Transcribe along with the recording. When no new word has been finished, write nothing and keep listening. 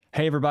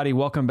Hey everybody,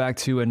 welcome back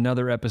to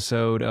another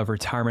episode of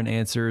Retirement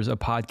Answers, a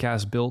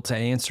podcast built to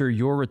answer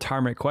your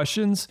retirement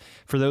questions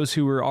for those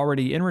who are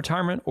already in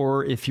retirement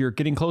or if you're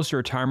getting close to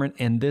retirement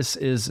and this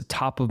is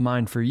top of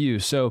mind for you.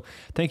 So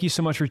thank you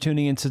so much for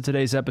tuning into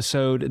today's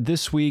episode.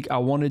 This week, I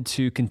wanted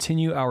to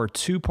continue our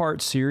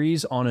two-part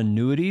series on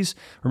annuities.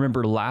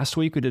 Remember, last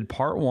week we did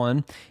part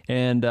one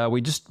and we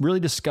just really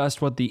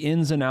discussed what the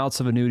ins and outs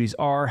of annuities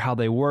are, how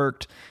they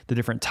worked, the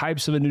different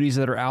types of annuities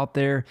that are out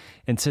there.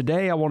 And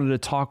today I wanted to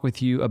talk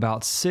with you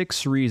about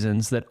 6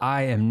 reasons that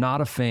I am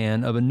not a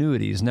fan of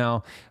annuities.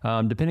 Now,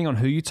 depending on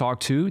who you talk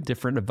to,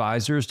 different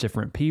advisors,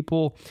 different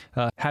people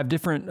have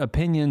different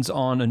opinions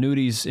on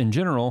annuities in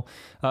general.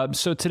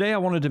 So today I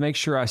wanted to make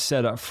sure I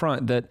said up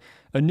front that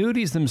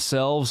annuities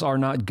themselves are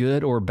not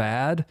good or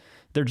bad.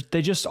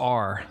 They just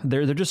are.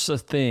 They're just a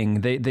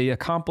thing. They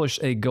accomplish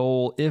a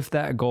goal if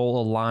that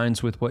goal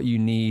aligns with what you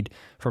need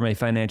from a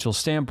financial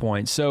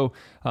standpoint. So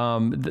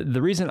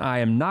the reason I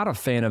am not a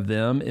fan of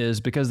them is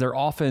because they're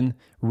often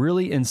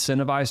really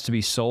incentivized to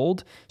be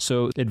sold.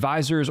 So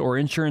advisors or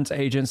insurance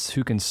agents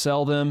who can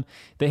sell them,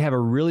 they have a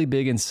really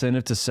big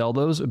incentive to sell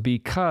those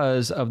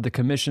because of the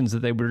commissions that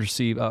they would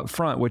receive up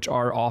front, which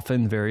are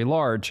often very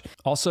large.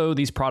 Also,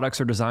 these products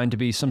are designed to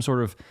be some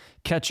sort of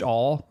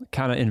catch-all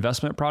kind of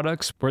investment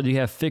products where you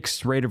have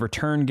fixed rate of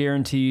return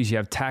guarantees, you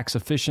have tax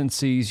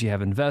efficiencies, you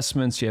have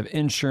investments, you have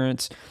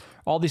insurance.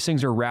 All these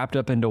things are wrapped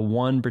up into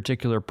one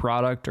particular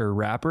product or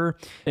wrapper.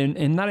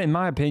 And that, in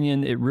my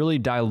opinion, it really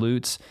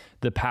dilutes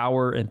the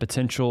power and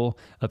potential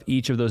of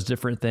each of those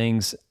different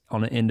things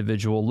on an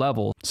individual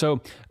level.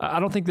 So I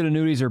don't think that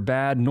annuities are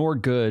bad nor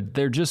good.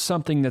 They're just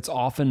something that's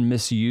often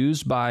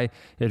misused by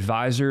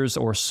advisors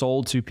or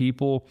sold to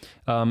people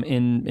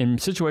in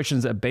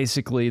situations that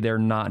basically they're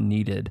not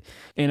needed.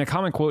 And a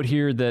common quote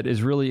here that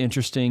is really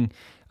interesting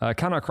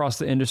kind of across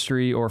the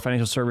industry or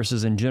financial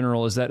services in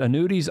general is that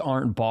annuities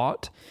aren't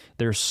bought,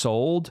 they're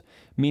sold,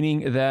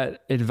 meaning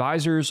that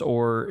advisors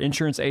or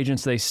insurance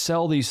agents, they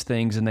sell these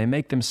things and they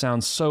make them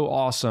sound so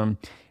awesome,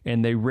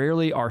 and they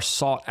rarely are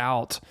sought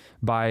out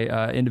by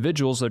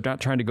individuals. They're not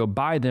trying to go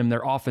buy them.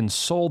 They're often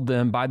sold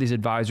them by these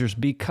advisors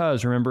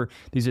because, remember,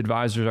 these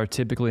advisors are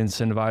typically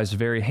incentivized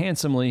very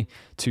handsomely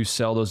to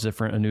sell those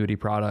different annuity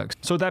products.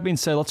 So with that being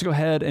said, let's go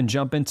ahead and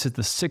jump into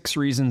the 6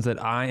 reasons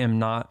that I am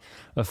not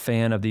a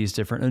fan of these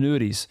different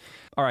annuities.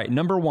 All right,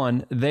 number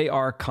 1, they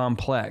are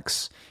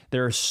complex.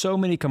 There are so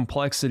many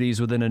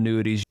complexities within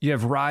annuities. You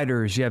have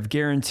riders, you have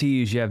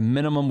guarantees, you have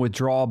minimum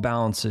withdrawal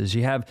balances,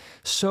 you have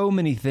so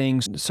many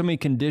things, so many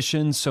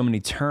conditions, so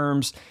many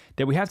terms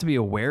that we have to be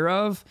aware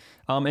of.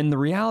 And the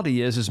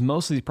reality is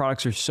most of these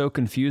products are so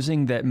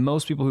confusing that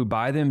most people who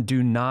buy them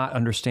do not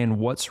understand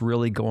what's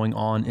really going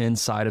on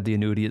inside of the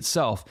annuity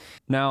itself.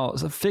 Now,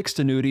 fixed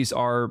annuities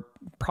are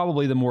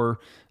probably the more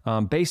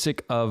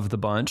basic of the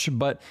bunch,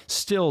 but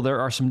still there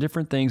are some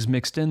different things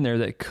mixed in there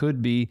that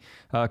could be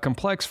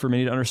complex for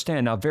many to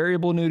understand. Now,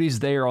 variable annuities,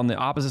 they are on the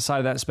opposite side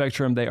of that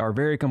spectrum. They are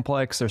very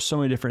complex. There's so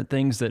many different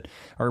things that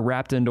are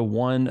wrapped into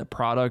one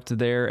product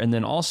there. And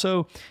then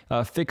also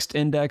fixed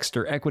indexed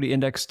or equity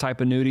index type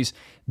annuities,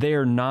 they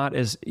are not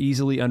as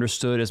easily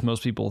understood as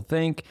most people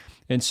think.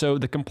 And so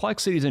the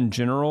complexities in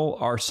general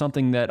are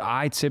something that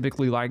I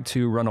typically like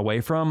to run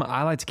away from.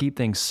 I like to keep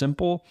things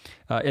simple.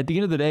 At the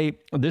end of the day,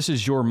 this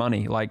is your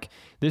money. Like,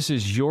 this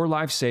is your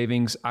life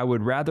savings. I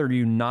would rather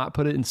you not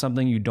put it in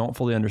something you don't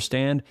fully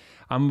understand.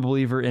 I'm a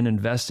believer in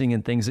investing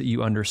in things that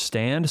you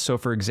understand. So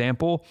for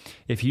example,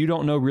 if you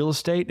don't know real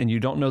estate and you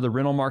don't know the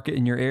rental market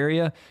in your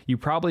area, you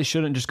probably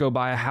shouldn't just go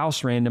buy a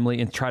house randomly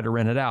and try to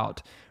rent it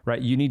out,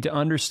 right? You need to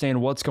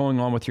understand what's going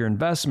on with your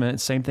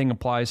investment. Same thing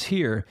applies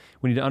here.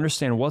 We need to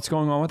understand what's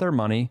going on with our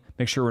money,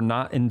 make sure we're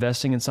not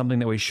investing in something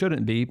that we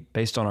shouldn't be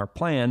based on our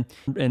plan.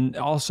 And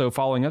also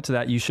following up to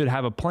that, you should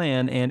have a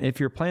plan. And if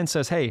your plan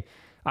says, hey,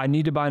 I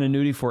need to buy an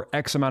annuity for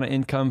X amount of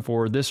income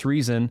for this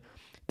reason,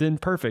 then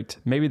perfect.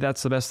 Maybe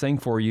that's the best thing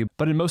for you.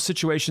 But in most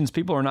situations,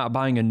 people are not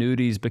buying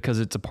annuities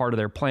because it's a part of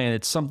their plan.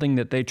 It's something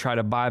that they try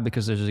to buy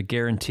because there's a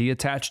guarantee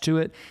attached to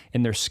it,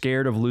 and they're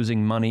scared of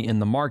losing money in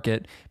the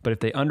market. But if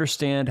they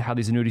understand how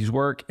these annuities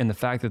work and the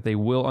fact that they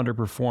will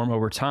underperform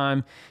over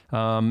time,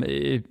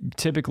 it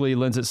typically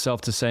lends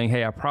itself to saying,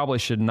 hey, I probably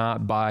should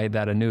not buy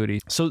that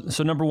annuity. So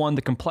number 1,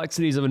 the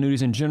complexities of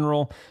annuities in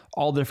general,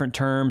 all the different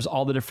terms,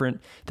 all the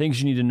different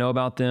things you need to know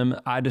about them.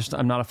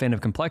 I'm not a fan of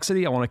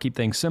complexity. I want to keep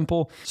things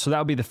simple. So that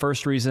would be the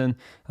first reason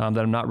that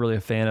I'm not really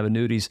a fan of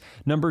annuities.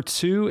 Number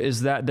 2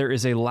 is that there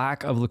is a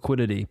lack of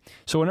liquidity.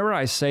 So whenever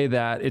I say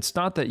that, it's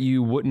not that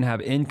you wouldn't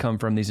have income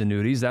from these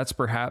annuities. That's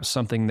perhaps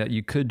something that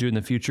you could do in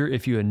the future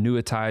if you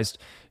annuitized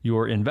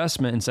your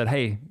investment and said,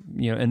 hey,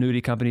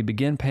 annuity company,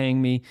 begin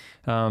paying me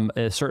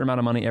a certain amount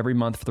of money every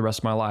month for the rest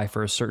of my life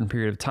for a certain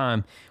period of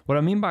time. What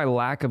I mean by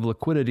lack of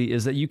liquidity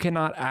is that you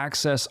cannot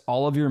access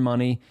all of your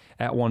money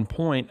at one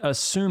point,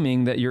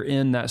 assuming that you're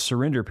in that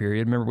surrender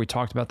period. Remember, we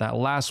talked about that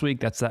last week.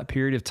 That's that period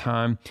period of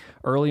time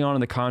early on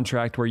in the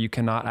contract where you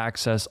cannot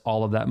access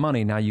all of that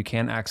money. Now, you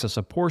can access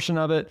a portion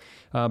of it,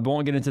 but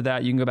won't get into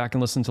that. You can go back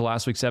and listen to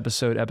last week's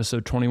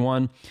episode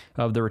 21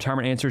 of the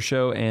Retirement Answer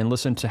Show, and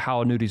listen to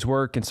how annuities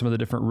work and some of the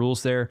different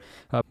rules there.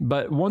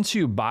 But once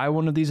you buy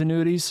one of these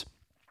annuities,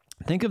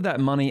 think of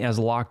that money as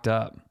locked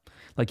up.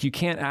 Like, you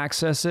can't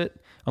access it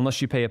unless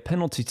you pay a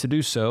penalty to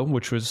do so,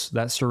 which was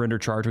that surrender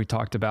charge we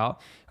talked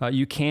about.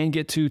 You can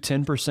get to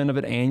 10% of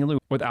it annually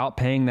without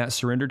paying that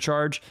surrender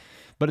charge,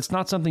 but it's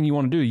not something you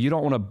want to do. You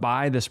don't want to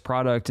buy this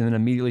product and then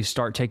immediately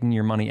start taking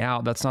your money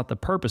out. That's not the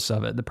purpose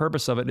of it. The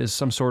purpose of it is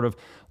some sort of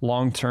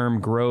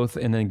long-term growth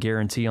and then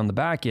guarantee on the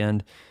back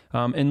end.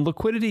 And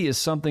liquidity is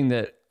something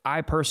that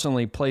I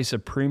personally place a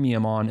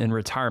premium on in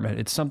retirement.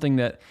 It's something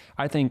that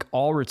I think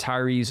all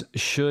retirees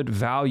should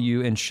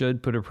value and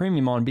should put a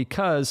premium on,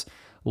 because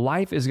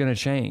life is going to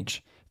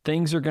change.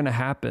 Things are going to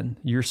happen.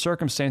 Your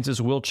circumstances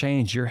will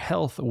change. Your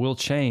health will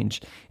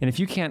change. And if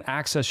you can't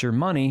access your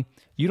money,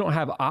 you don't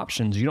have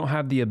options. You don't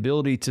have the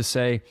ability to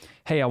say,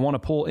 hey, I want to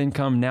pull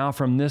income now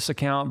from this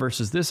account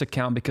versus this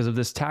account because of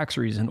this tax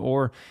reason.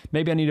 Or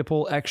maybe I need to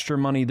pull extra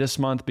money this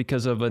month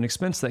because of an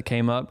expense that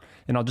came up,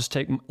 and I'll just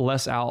take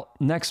less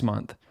out next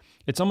month.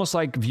 It's almost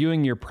like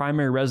viewing your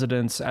primary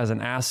residence as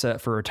an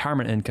asset for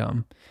retirement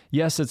income.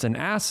 Yes, it's an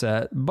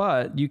asset,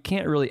 but you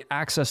can't really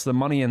access the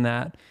money in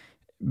that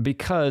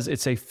because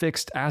it's a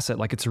fixed asset,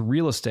 like it's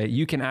real estate.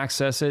 You can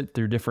access it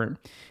through different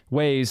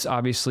ways.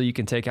 Obviously, you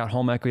can take out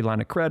home equity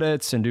line of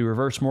credits and do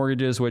reverse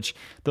mortgages, which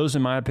those,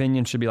 in my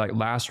opinion, should be like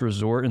last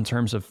resort in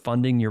terms of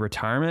funding your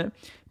retirement.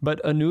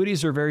 But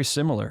annuities are very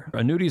similar.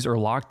 Annuities are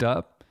locked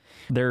up.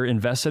 They're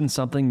invested in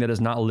something that is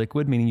not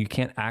liquid, meaning you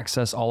can't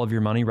access all of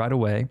your money right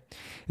away.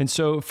 And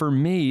so for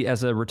me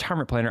as a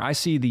retirement planner, I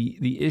see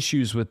the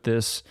issues with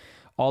this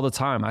all the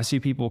time. I see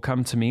people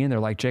come to me and they're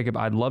like, Jacob,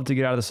 I'd love to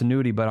get out of this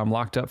annuity, but I'm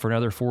locked up for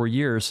another 4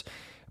 years,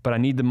 but I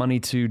need the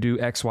money to do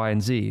X, Y,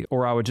 and Z.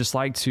 Or I would just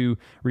like to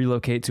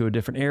relocate to a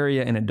different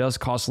area and it does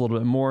cost a little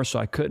bit more, so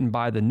I couldn't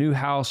buy the new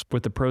house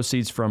with the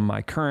proceeds from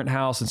my current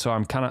house. And so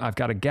I've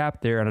got a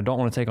gap there and I don't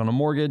want to take on a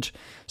mortgage.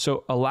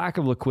 So a lack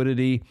of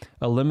liquidity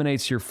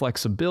eliminates your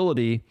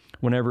flexibility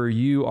whenever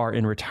you are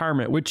in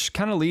retirement, which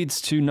kind of leads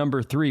to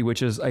number 3,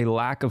 which is a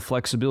lack of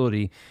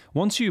flexibility.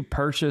 Once you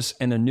purchase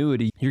an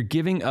annuity, you're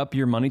giving up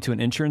your money to an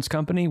insurance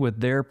company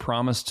with their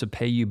promise to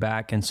pay you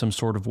back in some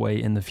sort of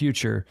way in the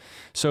future.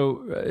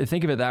 So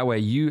think of it that way.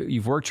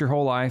 You've worked your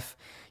whole life,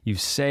 you've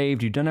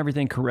saved, you've done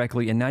everything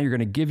correctly, and now you're going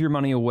to give your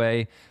money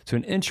away to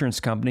an insurance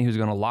company who's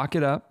going to lock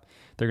it up.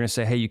 They're going to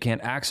say, hey, you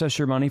can't access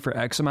your money for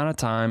X amount of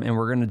time, and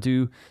we're going to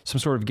do some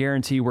sort of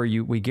guarantee where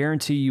we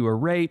guarantee you a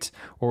rate,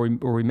 or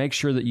we make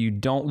sure that you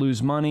don't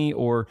lose money,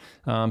 or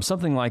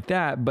something like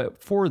that.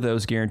 But for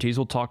those guarantees,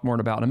 we'll talk more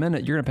about in a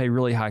minute, you're going to pay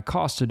really high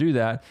costs to do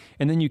that,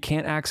 and then you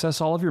can't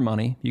access all of your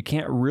money. You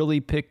can't really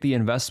pick the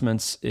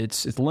investments.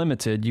 It's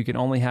limited. You can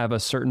only have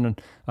a certain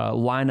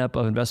lineup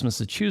of investments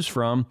to choose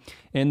from,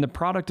 and the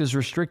product is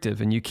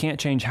restrictive, and you can't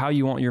change how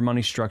you want your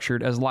money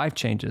structured as life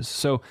changes.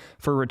 So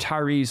for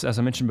retirees, as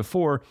I mentioned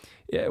before,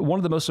 one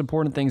of the most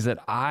important things that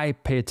I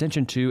pay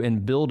attention to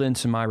and build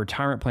into my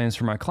retirement plans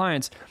for my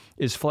clients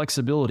is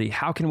flexibility.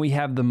 How can we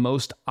have the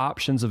most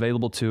options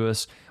available to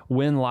us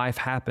when life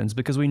happens?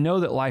 Because we know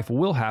that life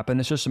will happen.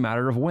 It's just a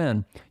matter of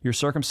when. Your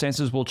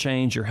circumstances will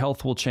change. Your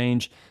health will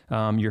change.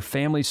 Your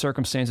family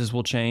circumstances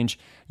will change.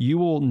 You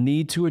will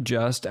need to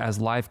adjust as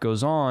life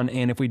goes on.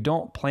 And if we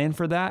don't plan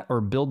for that or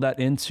build that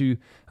into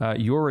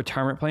your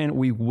retirement plan,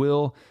 we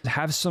will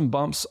have some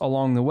bumps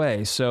along the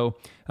way. So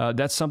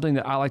that's something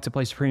that I like to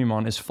place a premium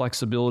on, is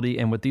flexibility.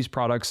 And with these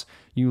products,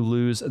 you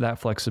lose that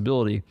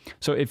flexibility.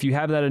 So if you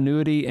have that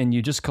annuity and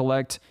you just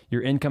collect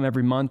your income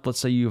every month, let's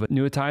say you've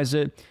annuitized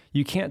it,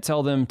 you can't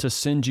tell them to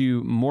send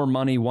you more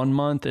money one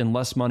month and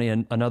less money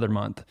another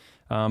month.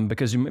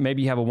 Because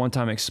maybe you have a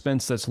one-time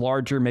expense that's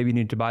larger. Maybe you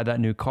need to buy that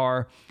new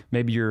car.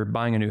 Maybe you're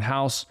buying a new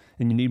house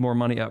and you need more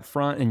money up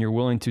front and you're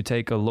willing to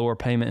take a lower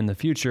payment in the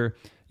future.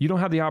 You don't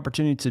have the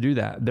opportunity to do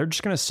that. They're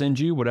just going to send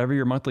you whatever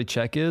your monthly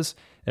check is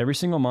every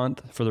single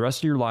month for the rest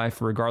of your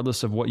life,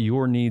 regardless of what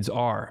your needs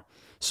are.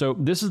 So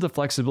this is the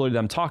flexibility that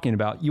I'm talking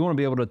about. You want to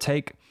be able to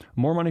take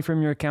more money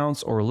from your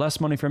accounts or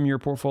less money from your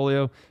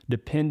portfolio,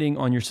 depending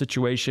on your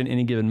situation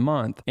any given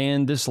month.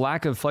 And this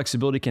lack of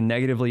flexibility can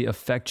negatively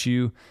affect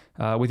you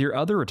with your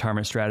other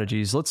retirement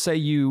strategies. Let's say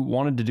you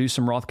wanted to do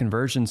some Roth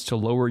conversions to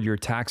lower your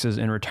taxes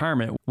in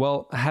retirement.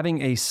 Well,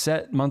 having a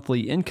set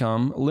monthly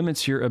income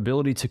limits your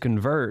ability to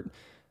convert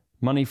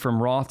money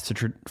from Roth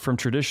from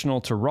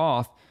traditional to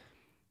Roth,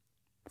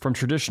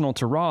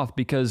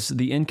 because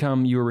the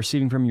income you are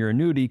receiving from your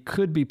annuity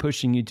could be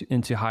pushing you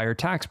into higher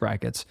tax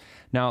brackets.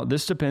 Now,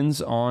 this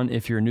depends on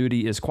if your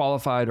annuity is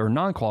qualified or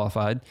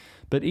non-qualified,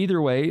 But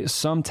either way,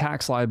 some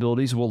tax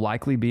liabilities will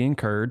likely be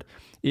incurred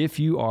if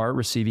you are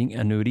receiving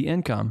annuity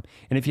income.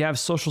 And if you have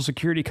Social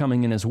Security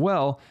coming in as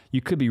well,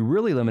 you could be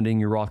really limiting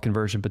your Roth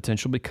conversion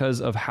potential because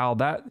of how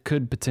that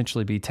could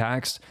potentially be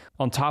taxed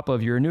on top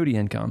of your annuity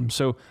income.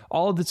 So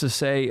all of this to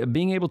say,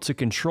 being able to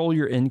control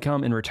your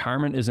income in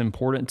retirement is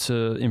important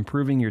to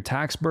improving your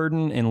tax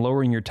burden and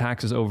lowering your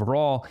taxes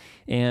overall.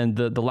 And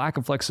the lack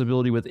of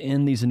flexibility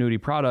within these annuity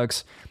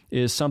products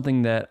is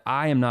something that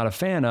I am not a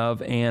fan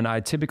of, and I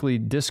typically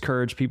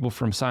discourage people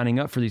from signing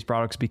up for these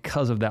products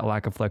because of that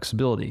lack of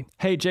flexibility.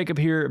 Hey, Jacob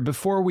here.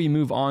 Before we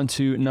move on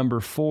to number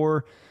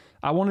 4,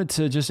 I wanted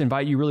to just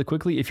invite you really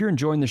quickly. If you're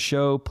enjoying the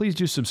show, please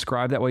do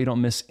subscribe. That way you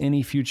don't miss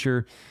any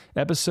future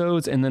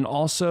episodes. And then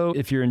also,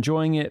 if you're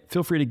enjoying it,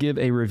 feel free to give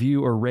a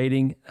review or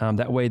rating.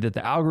 That way that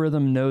the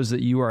algorithm knows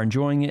that you are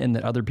enjoying it and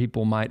that other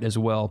people might as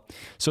well.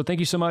 So thank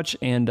you so much.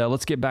 And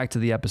let's get back to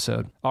the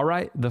episode. All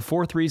right. The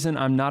 4th reason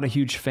I'm not a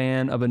huge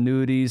fan of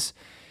annuities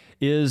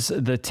is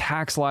the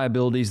tax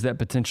liabilities that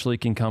potentially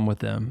can come with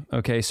them.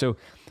 Okay. So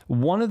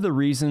one of the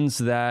reasons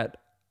that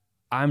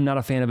I'm not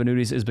a fan of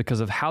annuities is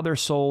because of how they're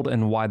sold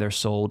and why they're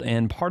sold.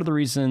 And part of the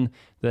reason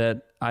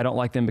that I don't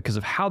like them because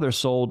of how they're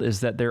sold is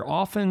that they're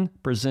often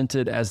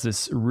presented as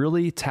this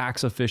really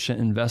tax efficient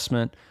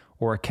investment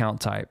or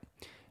account type.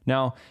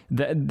 Now,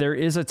 there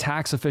is a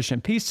tax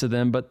efficient piece to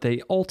them, but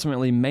they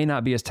ultimately may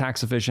not be as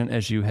tax efficient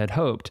as you had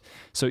hoped.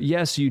 So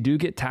yes, you do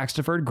get tax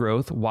deferred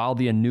growth while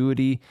the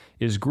annuity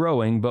is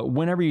growing, but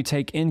whenever you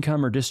take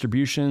income or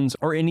distributions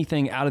or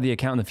anything out of the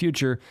account in the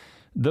future,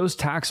 those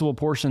taxable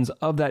portions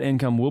of that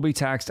income will be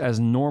taxed as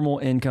normal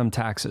income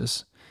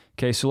taxes.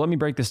 Okay, so let me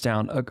break this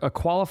down. A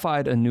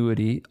qualified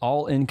annuity,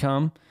 all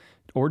income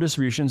or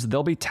distributions,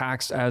 they'll be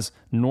taxed as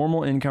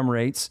normal income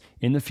rates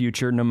in the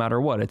future, no matter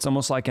what. It's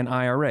almost like an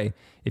IRA.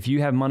 If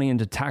you have money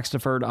into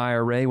tax-deferred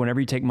IRA, whenever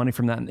you take money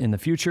from that in the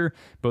future,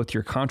 both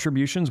your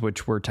contributions,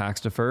 which were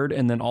tax-deferred,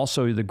 and then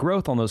also the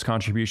growth on those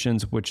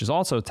contributions, which is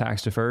also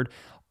tax-deferred,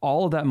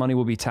 all of that money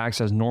will be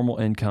taxed as normal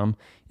income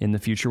in the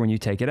future when you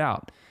take it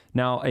out.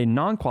 Now, a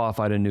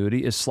non-qualified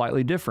annuity is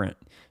slightly different.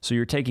 So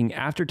you're taking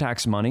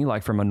after-tax money,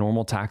 like from a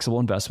normal taxable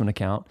investment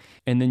account,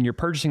 and then you're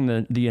purchasing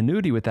the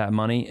annuity with that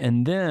money,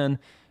 and then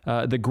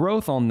the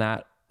growth on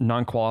that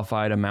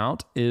non-qualified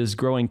amount is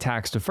growing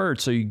tax-deferred.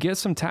 So you get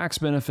some tax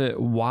benefit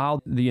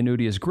while the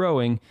annuity is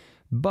growing,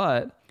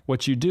 but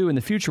what you do in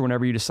the future,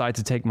 whenever you decide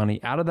to take money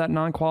out of that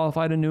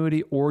non-qualified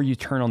annuity or you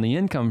turn on the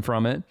income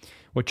from it,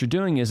 what you're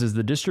doing is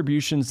the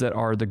distributions that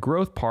are the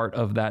growth part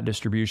of that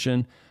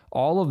distribution,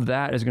 all of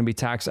that is going to be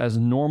taxed as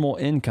normal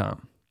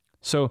income.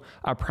 So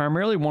I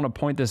primarily want to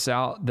point this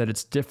out that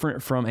it's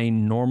different from a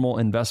normal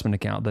investment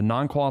account. The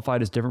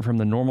non-qualified is different from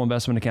the normal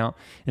investment account.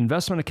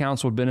 Investment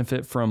accounts would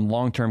benefit from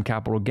long-term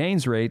capital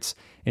gains rates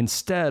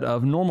instead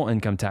of normal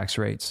income tax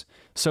rates.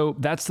 So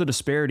that's the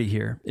disparity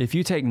here. If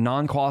you take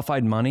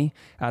non-qualified money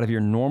out of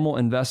your normal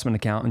investment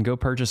account and go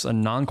purchase a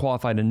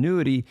non-qualified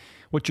annuity,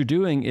 what you're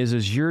doing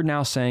is you're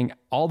now saying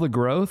all the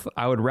growth,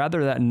 I would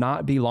rather that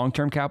not be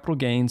long-term capital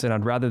gains and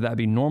I'd rather that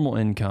be normal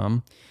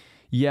income.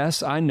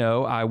 Yes, I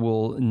know I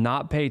will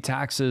not pay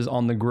taxes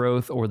on the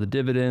growth or the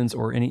dividends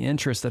or any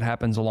interest that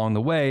happens along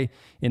the way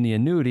in the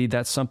annuity.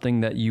 That's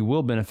something that you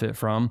will benefit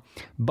from,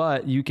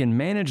 but you can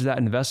manage that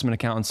investment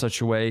account in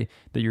such a way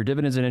that your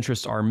dividends and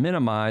interest are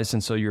minimized.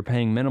 And so you're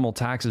paying minimal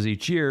taxes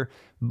each year,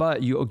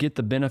 but you'll get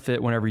the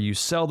benefit whenever you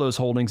sell those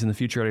holdings in the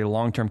future at a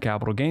long-term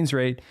capital gains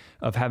rate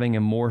of having a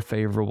more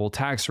favorable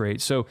tax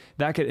rate. So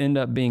that could end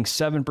up being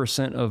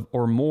 7% of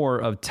or more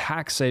of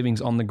tax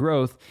savings on the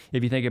growth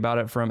if you think about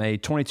it from a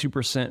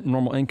 22%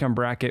 normal income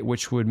bracket,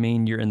 which would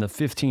mean you're in the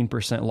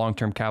 15%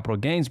 long-term capital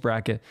gains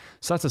bracket.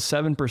 So that's a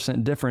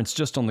 7% difference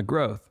just on the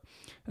growth.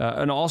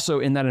 And also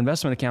in that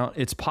investment account,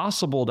 it's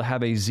possible to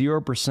have a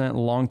 0%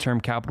 long-term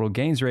capital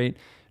gains rate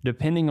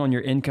depending on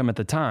your income at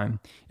the time.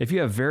 If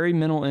you have very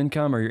minimal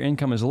income or your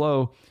income is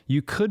low,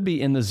 you could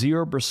be in the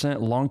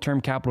 0%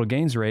 long-term capital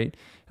gains rate,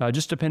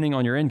 just depending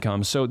on your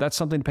income. So that's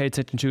something to pay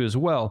attention to as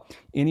well.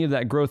 Any of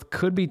that growth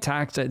could be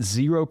taxed at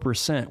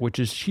 0%, which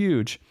is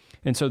huge.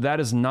 And so that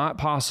is not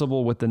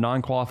possible with the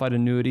non-qualified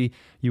annuity.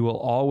 You will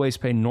always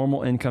pay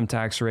normal income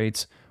tax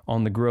rates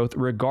on the growth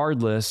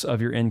regardless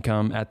of your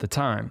income at the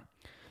time.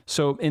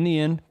 So in the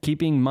end,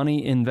 keeping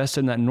money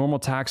invested in that normal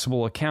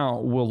taxable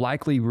account will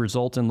likely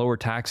result in lower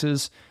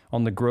taxes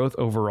on the growth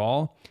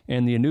overall.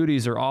 And the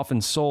annuities are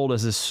often sold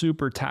as a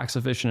super tax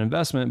efficient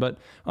investment, but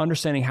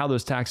understanding how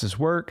those taxes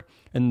work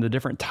and the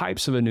different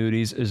types of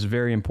annuities is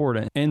very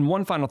important. And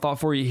one final thought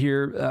for you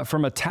here,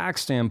 from a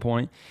tax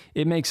standpoint,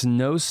 it makes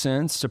no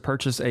sense to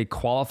purchase a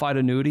qualified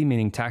annuity,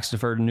 meaning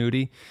tax-deferred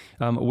annuity,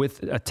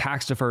 with a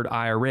tax-deferred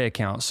IRA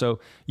account. So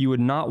you would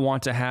not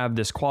want to have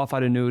this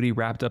qualified annuity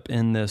wrapped up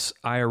in this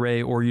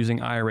IRA or using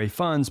IRA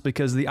funds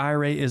because the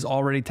IRA is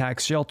already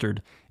tax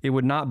sheltered. It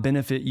would not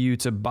benefit you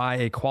to buy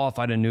a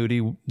qualified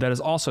annuity that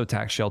is also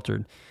tax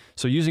sheltered.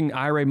 So using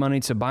IRA money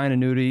to buy an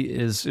annuity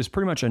is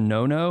pretty much a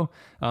no-no.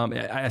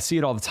 I see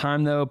it all the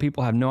time though.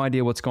 People have no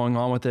idea what's going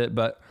on with it,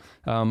 but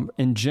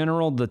In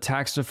general, the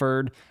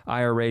tax-deferred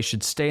IRA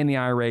should stay in the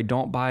IRA.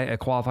 Don't buy a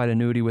qualified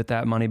annuity with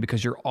that money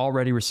because you're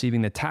already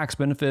receiving the tax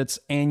benefits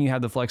and you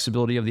have the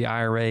flexibility of the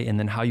IRA and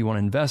then how you want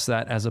to invest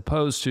that, as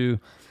opposed to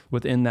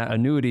within that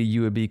annuity,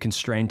 you would be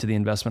constrained to the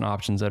investment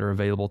options that are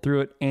available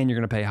through it, and you're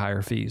going to pay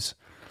higher fees.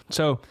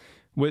 So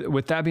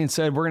with that being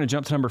said, we're going to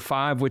jump to number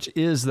 5, which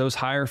is those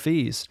higher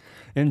fees.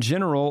 In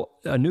general,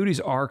 annuities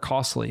are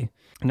costly.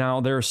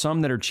 Now, there are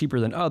some that are cheaper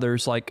than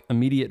others, like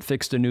immediate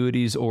fixed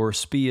annuities or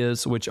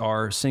SPIAs, which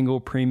are single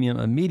premium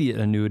immediate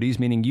annuities,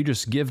 meaning you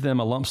just give them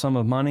a lump sum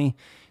of money.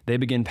 They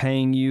begin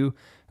paying you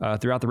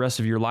throughout the rest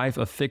of your life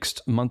a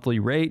fixed monthly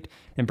rate,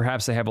 and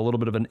perhaps they have a little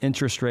bit of an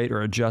interest rate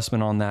or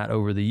adjustment on that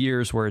over the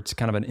years where it's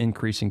kind of an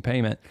increasing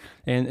payment.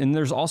 And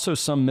there's also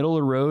some middle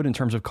of the road in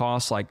terms of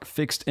costs, like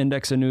fixed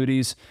index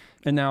annuities.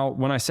 And now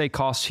when I say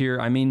costs here,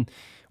 I mean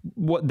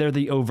they're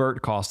the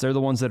overt costs. They're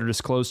the ones that are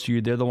disclosed to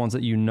you. They're the ones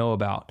that you know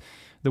about.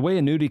 The way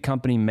annuity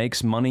company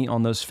makes money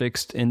on those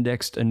fixed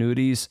indexed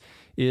annuities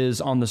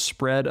is on the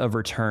spread of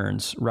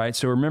returns, right?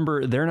 So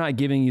remember, they're not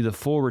giving you the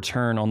full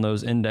return on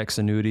those index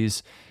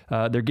annuities.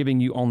 They're giving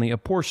you only a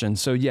portion.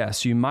 So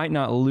yes, you might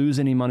not lose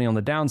any money on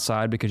the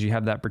downside because you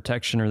have that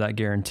protection or that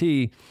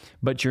guarantee,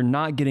 but you're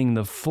not getting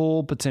the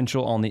full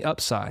potential on the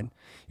upside.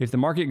 If the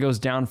market goes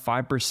down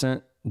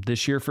 5%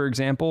 this year, for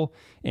example,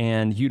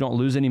 and you don't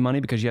lose any money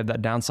because you have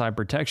that downside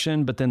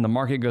protection, but then the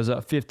market goes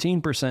up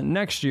 15%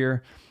 next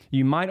year,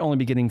 you might only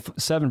be getting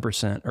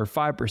 7% or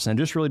 5%.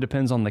 Just really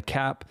depends on the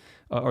cap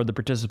or the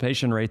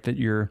participation rate that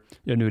your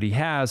annuity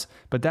has.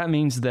 But that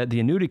means that the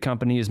annuity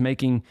company is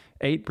making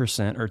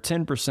 8% or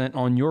 10%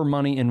 on your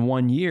money in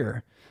 1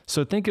 year.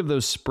 So think of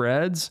those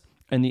spreads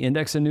and the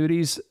index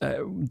annuities.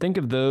 Think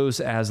of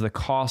those as the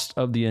cost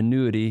of the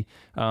annuity.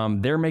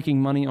 They're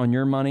making money on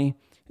your money.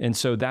 And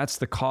so that's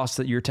the cost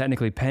that you're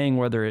technically paying,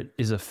 whether it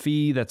is a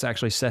fee that's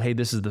actually said, hey,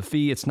 this is the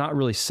fee. It's not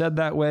really said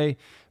that way,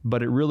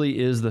 but it really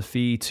is the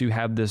fee to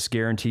have this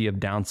guarantee of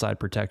downside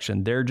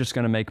protection. They're just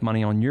going to make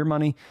money on your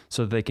money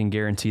so that they can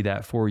guarantee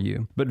that for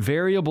you. But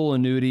variable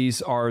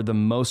annuities are the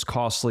most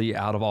costly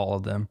out of all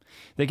of them.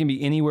 They can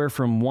be anywhere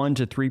from 1%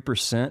 to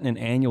 3% in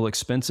annual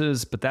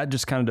expenses, but that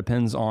just kind of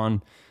depends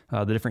on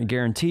the different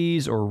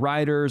guarantees or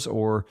riders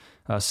or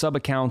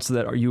sub-accounts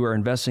that you are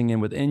investing in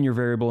within your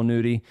variable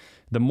annuity.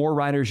 The more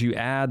riders you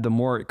add, the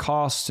more it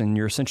costs, and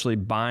you're essentially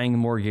buying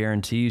more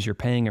guarantees. You're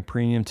paying a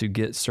premium to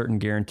get certain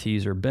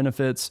guarantees or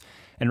benefits.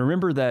 And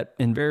remember that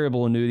in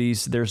variable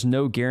annuities, there's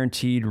no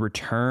guaranteed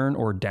return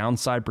or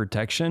downside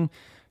protection.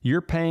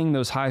 You're paying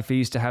those high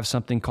fees to have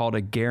something called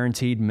a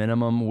guaranteed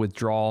minimum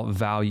withdrawal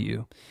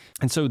value.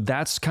 And so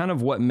that's kind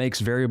of what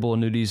makes variable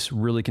annuities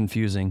really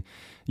confusing.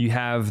 You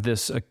have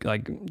this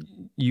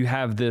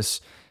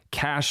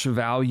cash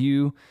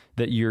value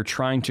that you're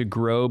trying to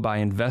grow by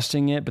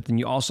investing it, but then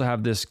you also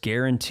have this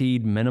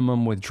guaranteed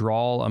minimum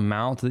withdrawal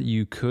amount that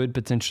you could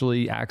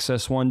potentially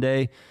access one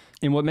day.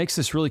 And what makes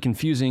this really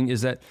confusing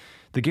is that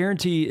the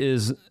guarantee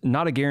is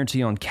not a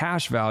guarantee on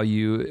cash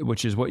value,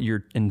 which is what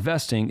you're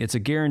investing. It's a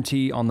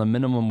guarantee on the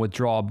minimum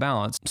withdrawal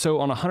balance. So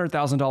on a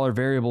 $100,000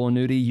 variable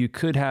annuity, you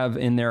could have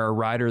in there a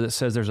rider that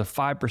says there's a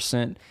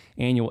 5%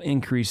 annual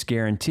increase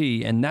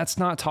guarantee. And that's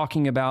not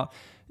talking about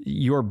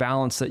your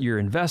balance that you're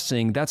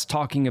investing. That's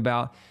talking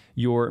about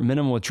your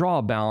minimum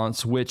withdrawal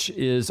balance, which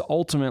is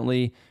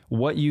ultimately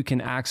what you can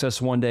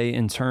access one day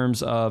in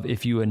terms of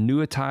if you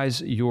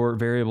annuitize your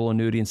variable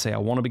annuity and say, I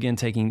want to begin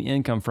taking the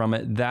income from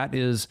it, that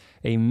is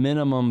a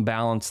minimum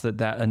balance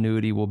that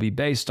annuity will be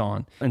based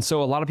on. And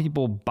so a lot of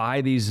people buy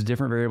these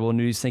different variable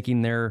annuities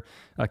thinking their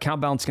account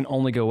balance can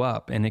only go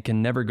up and it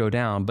can never go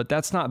down. But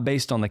that's not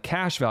based on the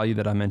cash value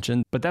that I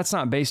mentioned. The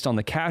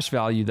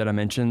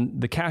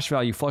cash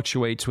value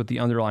fluctuates with the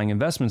underlying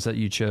investments that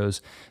you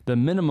chose. The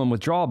minimum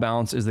withdrawal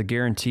balance is the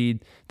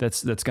guaranteed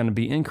that's going to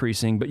be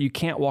increasing, but you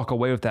can't walk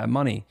away with that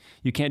money.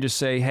 You can't just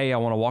say, hey, I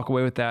want to walk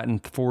away with that in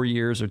 4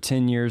 years or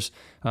 10 years.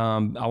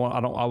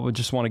 I would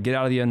just want to get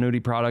out of the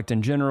annuity product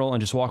in general and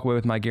just walk away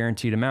with my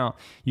guaranteed amount.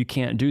 You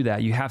can't do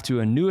that. You have to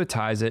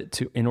annuitize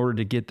it in order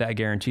to get that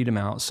guaranteed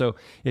amount. So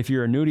if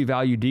your annuity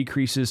value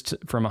decreases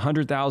from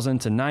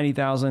 $100,000 to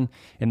 $90,000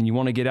 and you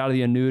want to get out of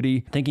the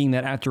annuity thinking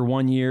that after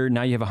 1 year,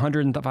 now you have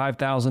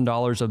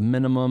 $105,000 of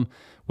minimum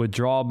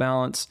withdrawal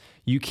balance,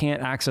 you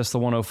can't access the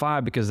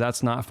 105 because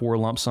that's not for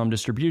lump sum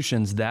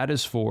distributions. That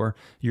is for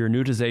your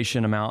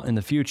annuitization amount in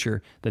the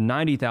future. The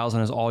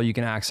 90,000 is all you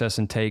can access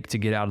and take to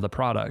get out of the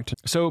product.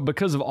 So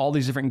because of all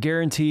these different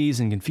guarantees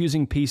and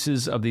confusing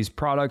pieces of these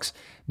products,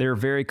 they're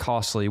very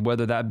costly,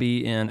 whether that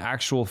be in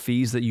actual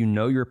fees that you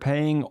know you're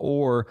paying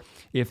or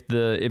if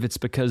it's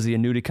because the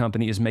annuity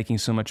company is making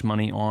so much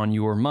money on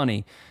your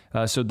money.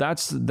 So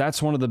that's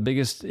one of the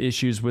biggest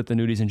issues with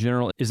annuities in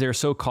general, is they're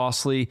so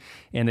costly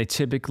and they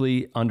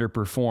typically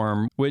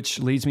underperform, which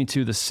leads me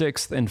to the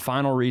sixth and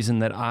final reason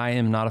that I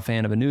am not a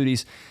fan of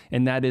annuities,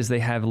 and that is they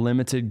have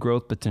limited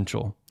growth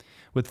potential.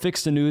 With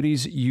fixed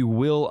annuities, you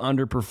will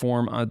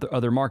underperform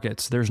other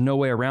markets. There's no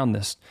way around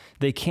this.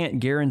 They can't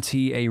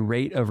guarantee a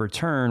rate of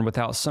return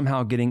without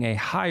somehow getting a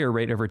higher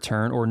rate of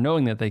return or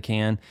knowing that they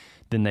can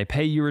then they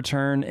pay you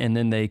return, and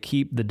then they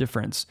keep the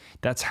difference.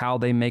 That's how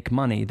they make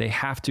money. They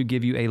have to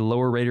give you a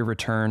lower rate of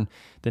return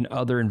than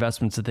other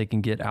investments that they can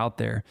get out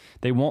there.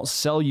 They won't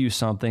sell you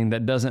something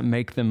that doesn't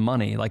make them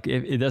money. Like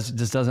it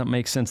just doesn't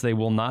make sense. They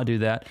will not do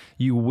that.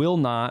 You will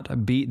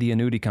not beat the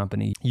annuity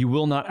company. You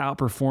will not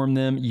outperform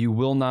them. You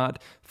will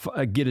not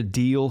get a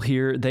deal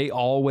here. They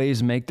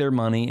always make their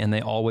money, and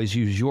they always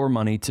use your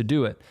money to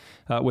do it.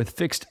 With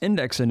fixed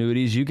index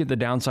annuities, you get the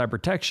downside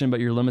protection, but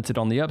you're limited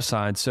on the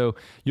upside. So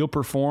you'll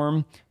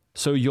perform.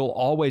 So you'll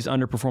always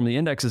underperform the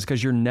indexes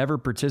because you're never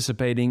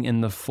participating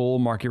in the full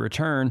market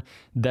return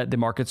that the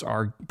markets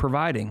are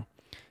providing.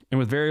 And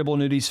with variable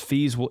annuities,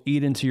 fees will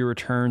eat into your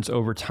returns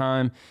over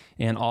time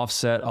and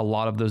offset a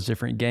lot of those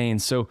different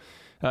gains. So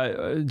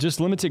just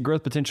limited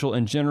growth potential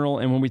in general.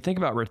 And when we think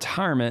about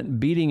retirement,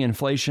 beating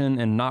inflation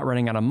and not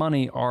running out of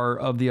money are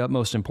of the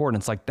utmost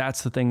importance. Like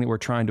that's the thing that we're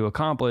trying to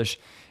accomplish.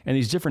 And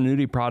these different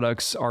annuity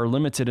products are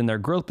limited in their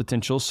growth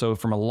potential. So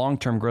from a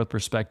long-term growth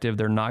perspective,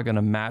 they're not going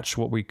to match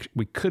what we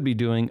could be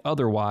doing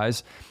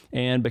otherwise.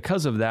 And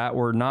because of that,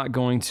 we're not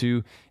going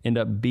to end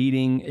up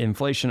beating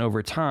inflation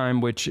over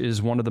time, which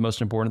is one of the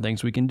most important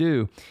things we can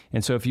do.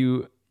 And so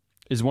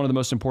is one of the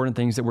most important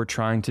things that we're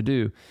trying to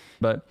do.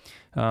 But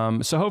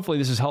so hopefully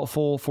this is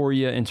helpful for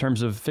you in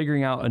terms of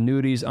figuring out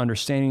annuities,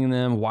 understanding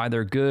them, why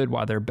they're good,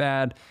 why they're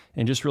bad,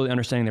 and just really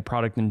understanding the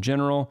product in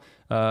general.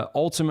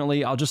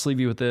 Ultimately, I'll just leave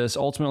you with this.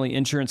 Ultimately,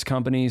 insurance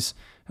companies,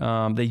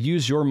 they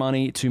use your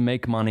money to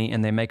make money,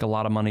 and they make a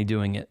lot of money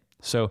doing it.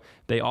 So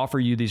they offer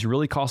you these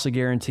really costly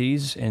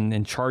guarantees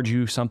and charge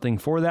you something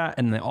for that.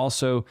 And they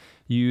also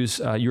use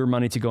your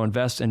money to go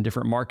invest in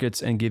different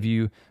markets and give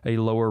you a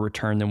lower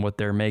return than what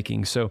they're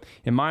making. So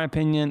in my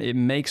opinion, it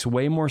makes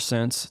way more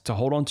sense to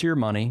hold on to your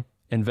money,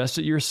 invest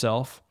it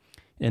yourself,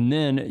 and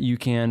then you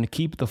can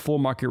keep the full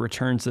market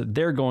returns that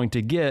they're going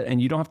to get, and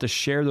you don't have to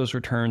share those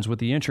returns with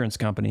the insurance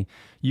company.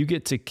 You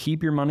get to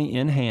keep your money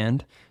in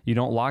hand. You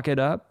don't lock it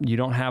up. You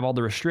don't have all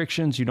the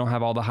restrictions. You don't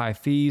have all the high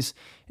fees,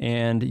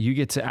 and you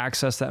get to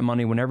access that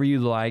money whenever you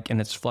like, and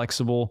it's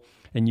flexible,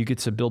 and you get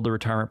to build the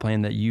retirement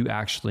plan that you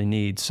actually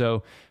need.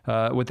 So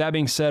with that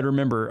being said,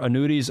 remember,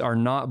 annuities are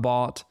not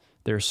bought,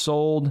 they're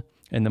sold.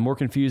 And the more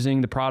confusing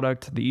the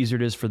product, the easier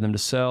it is for them to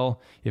sell.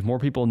 If more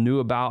people knew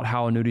about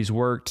how annuities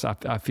worked,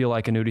 I feel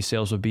like annuity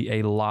sales would be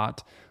a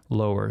lot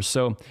lower.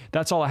 So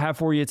that's all I have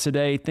for you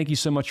today. Thank you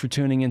so much for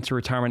tuning into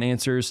Retirement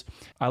Answers.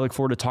 I look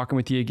forward to talking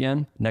with you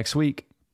again next week.